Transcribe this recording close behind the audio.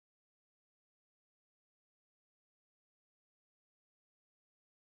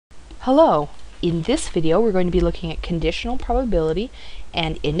Hello! In this video we're going to be looking at conditional probability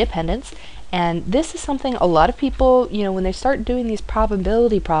and independence, and this is something a lot of people, when they start doing these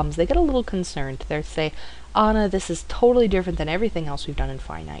probability problems, they get a little concerned. They say, Anna, this is totally different than everything else we've done in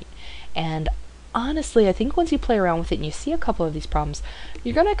Finite. And honestly, I think once you play around with it and you see a couple of these problems,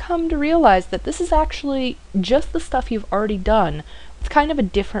 you're going to come to realize that this is actually just the stuff you've already done. It's kind of a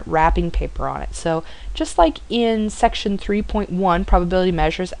different wrapping paper on it. So just like in section 3.1, probability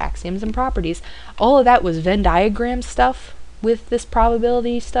measures, axioms, and properties, all of that was Venn diagram stuff with this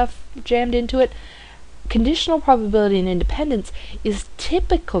probability stuff jammed into it. Conditional probability and independence is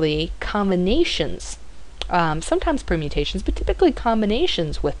typically combinations, sometimes permutations, but typically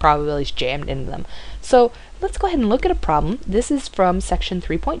combinations with probabilities jammed into them. So let's go ahead and look at a problem. This is from section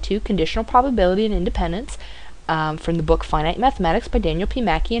 3.2, Conditional Probability and Independence, from the book Finite Mathematics by Daniel P.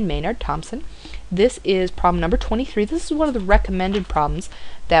 Maki and Maynard Thompson. This is problem number 23. This is one of the recommended problems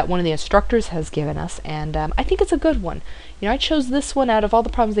that one of the instructors has given us, and I think it's a good one. I chose this one out of all the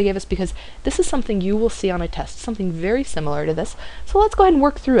problems they gave us because this is something you will see on a test, something very similar to this. So let's go ahead and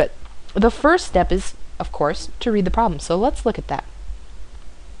work through it. The first step is, of course, to read the problem. So let's look at that.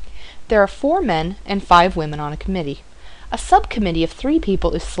 There are 4 men and 5 women on a committee. A subcommittee of 3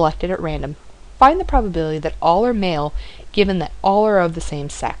 people is selected at random. Find the probability that all are male, given that all are of the same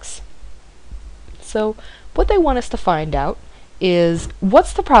sex. So what they want us to find out is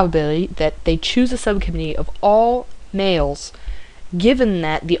what's the probability that they choose a subcommittee of all males, given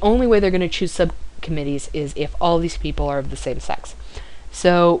that the only way they're going to choose subcommittees is if all these people are of the same sex.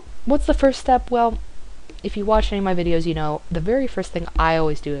 So what's the first step? Well, if you watch any of my videos, you know the very first thing I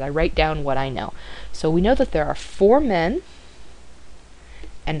always do is I write down what I know. So we know that there are 4 men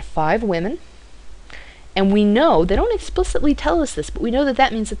and 5 women. And we know, they don't explicitly tell us this, but we know that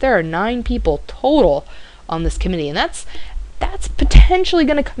that means that there are 9 people total on this committee, and that's potentially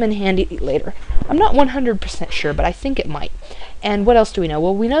going to come in handy later. I'm not 100% sure, but I think it might. And what else do we know?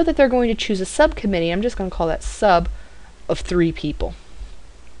 Well, we know that they're going to choose a subcommittee. I'm just going to call that sub of 3 people.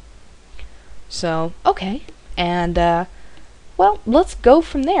 So, okay. And, well, let's go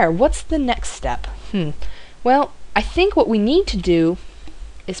from there. What's the next step? Well, I think what we need to do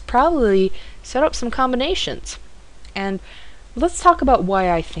is probably set up some combinations. And let's talk about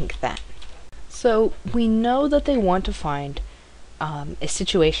why I think that. So we know that they want to find a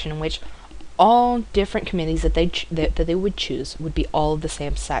situation in which all different committees that they would choose would be all of the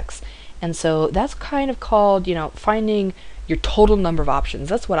same sex. And so that's kind of called, finding your total number of options.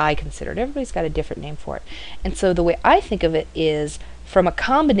 That's what I consider it. Everybody's got a different name for it. And so the way I think of it is from a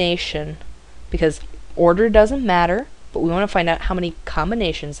combination, because order doesn't matter, but we want to find out how many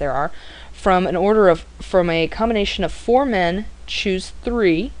combinations there are. From a combination of 4 men, choose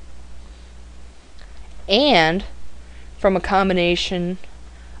 3, and from a combination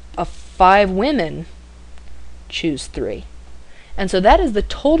of 5 women, choose 3. And so that is the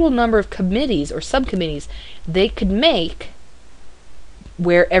total number of committees or subcommittees they could make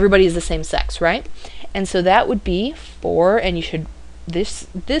where everybody is the same sex, right? And so that would be 4, and you should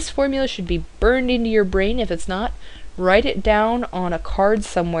this formula should be burned into your brain. If it's not, write it down on a card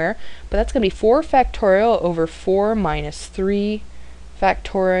somewhere, but that's going to be 4 factorial over 4 minus 3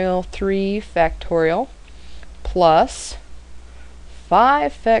 factorial, 3 factorial, plus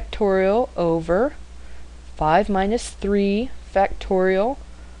 5 factorial over 5 minus 3 factorial,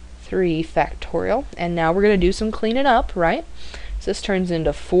 3 factorial, and now we're going to do some cleaning up, right? So this turns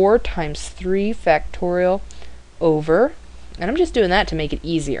into 4 times 3 factorial over, and I'm just doing that to make it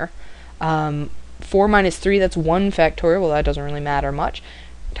easier, 4 minus 3, that's 1 factorial. Well, that doesn't really matter much.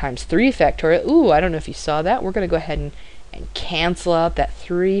 Times 3 factorial. Ooh, I don't know if you saw that. We're going to go ahead and cancel out that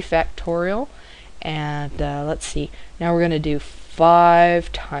 3 factorial. And let's see. Now we're going to do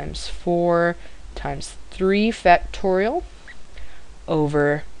 5 times 4 times 3 factorial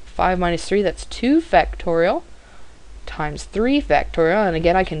over 5 minus 3, that's 2 factorial, times 3 factorial. And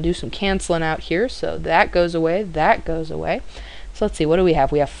again, I can do some canceling out here. So that goes away. That goes away. So let's see. What do we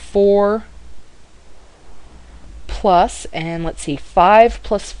have? We have 4 plus, and let's see, 5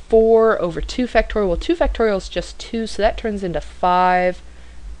 plus 4 over 2 factorial. Well, 2 factorial is just 2, so that turns into 5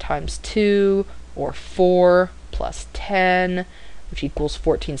 times 2, or 4 plus 10, which equals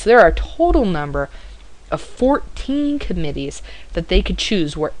 14. So there are a total number of 14 committees that they could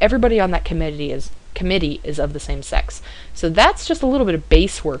choose where everybody on that committee is of the same sex. So that's just a little bit of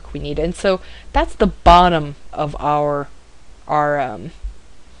base work we need, and so that's the bottom of our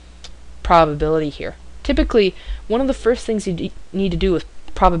probability here. Typically, one of the first things you need to do with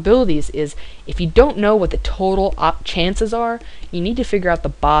probabilities is, if you don't know what the total chances are, you need to figure out the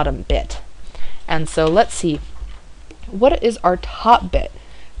bottom bit. And so let's see, what is our top bit?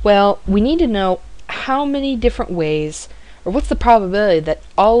 Well, we need to know how many different ways, or what's the probability that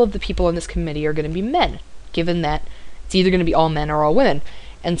all of the people on this committee are going to be men, given that it's either going to be all men or all women.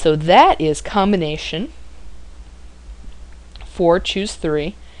 And so that is combination 4, choose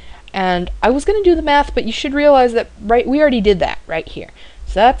 3. And I was going to do the math, but you should realize that we already did that right here.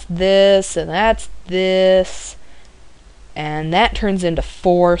 So that's this, and that's this, and that turns into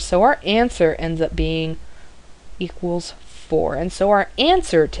 4. So our answer ends up being equals 4. And so our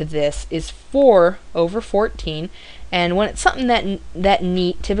answer to this is 4 over 14. And when it's something that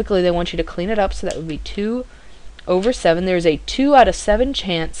neat, typically they want you to clean it up, so that would be 2 over 7. There's a 2 out of 7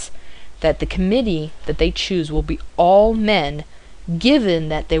 chance that the committee that they choose will be all men, given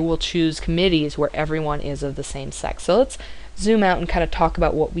that they will choose committees where everyone is of the same sex. So let's zoom out and kind of talk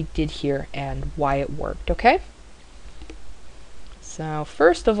about what we did here and why it worked, okay? So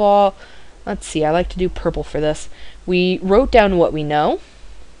first of all, let's see, I like to do purple for this. We wrote down what we know,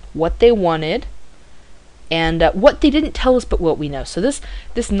 what they wanted, and what they didn't tell us but what we know. So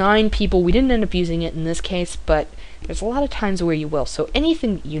this 9 people, we didn't end up using it in this case, but there's a lot of times where you will. So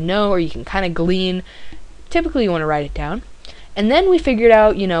anything that you know or you can kind of glean, typically you want to write it down. And then we figured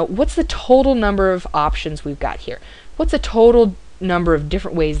out, what's the total number of options we've got here? What's the total number of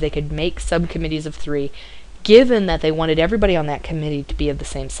different ways they could make subcommittees of 3, given that they wanted everybody on that committee to be of the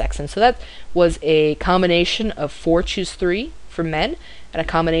same sex? And so that was a combination of 4, choose 3 for men, and a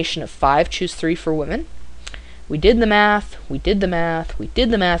combination of 5, choose 3 for women. We did the math, we did the math, we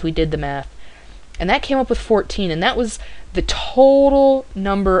did the math, we did the math, and that came up with 14, and that was the total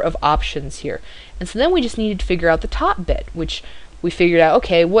number of options here. And so then we just needed to figure out the top bit, which we figured out,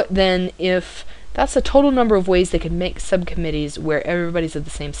 okay, what then if that's the total number of ways they could make subcommittees where everybody's of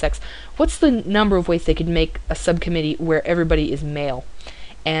the same sex, what's the number of ways they could make a subcommittee where everybody is male?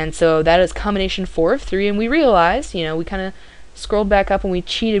 And so that is combination 4 of 3, and we realized, we kind of scrolled back up and we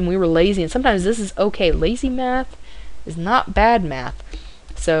cheated and we were lazy, and sometimes this is okay. Lazy math is not bad math.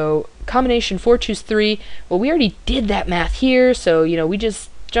 So combination 4, choose 3, well, we already did that math here, so we just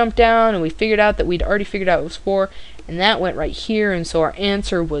jumped down and we figured out that we'd already figured out it was 4, and that went right here, and so our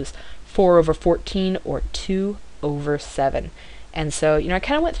answer was 4 over 14, or 2 over 7. And so I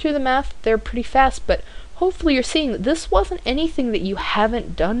kind of went through the math there pretty fast, but hopefully you're seeing that this wasn't anything that you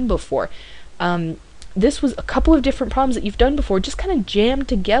haven't done before. This was a couple of different problems that you've done before, just kind of jammed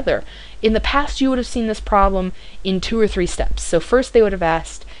together. In the past, you would have seen this problem in 2 or 3 steps. So first they would have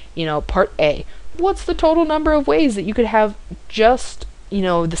asked, part A, what's the total number of ways that you could have just,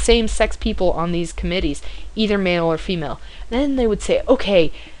 the same sex people on these committees, either male or female? Then they would say,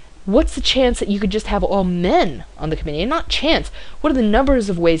 okay, what's the chance that you could just have all men on the committee? And not chance, what are the numbers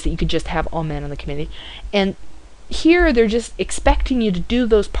of ways that you could just have all men on the committee? And here they're just expecting you to do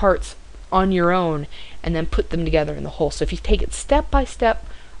those parts on your own and then put them together in the whole. So if you take it step by step,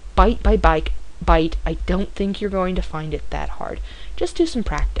 bite by bite, I don't think you're going to find it that hard. Just do some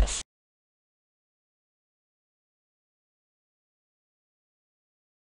practice.